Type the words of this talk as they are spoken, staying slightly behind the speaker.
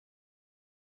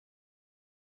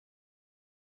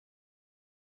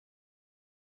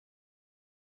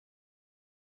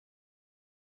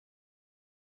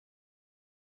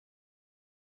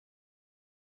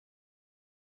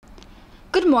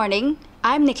Good morning,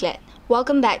 I'm Nicolette.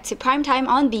 Welcome back to Primetime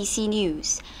on BC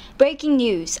News. Breaking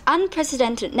news,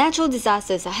 unprecedented natural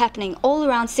disasters are happening all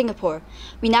around Singapore.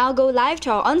 We now go live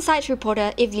to our on-site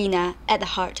reporter Evelina at the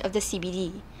heart of the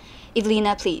CBD.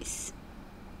 Evelina, please.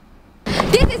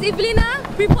 This is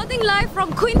Evelina reporting live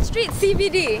from Queen Street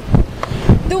CBD.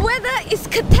 The weather is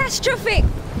catastrophic.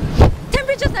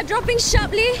 Temperatures are dropping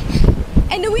sharply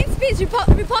and the wind speed is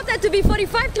reported to be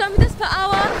 45 kilometers per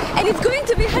hour and it's going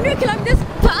to be 100 kilometers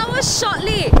per hour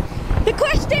shortly. The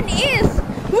question is,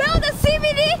 will the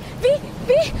CBD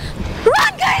be...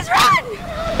 Run guys, run!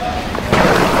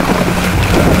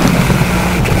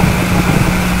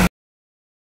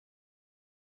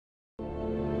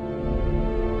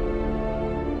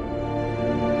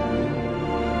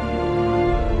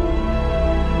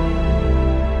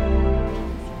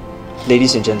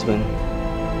 Ladies and gentlemen,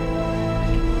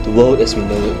 the world as we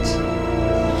know it,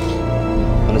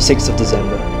 on the 6th of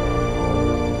December,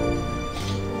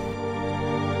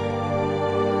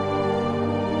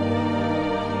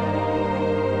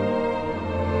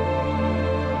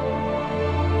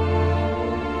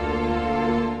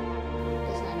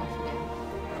 There's not enough for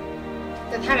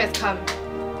them. The time has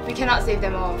come. We cannot save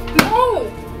them all.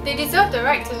 No! They deserve the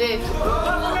right to live.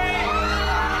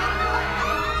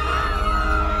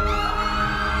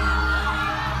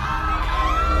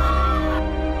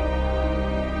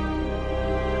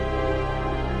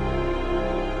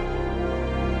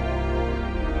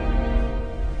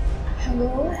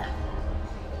 Hello?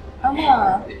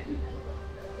 Amma,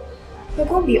 you're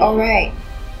gonna be alright.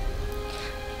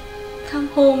 Come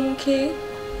home, okay?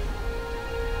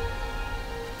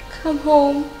 Come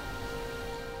home.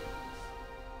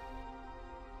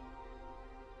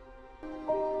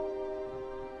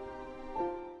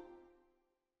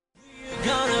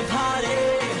 Gonna party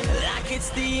like it's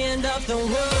the end of the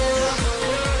world.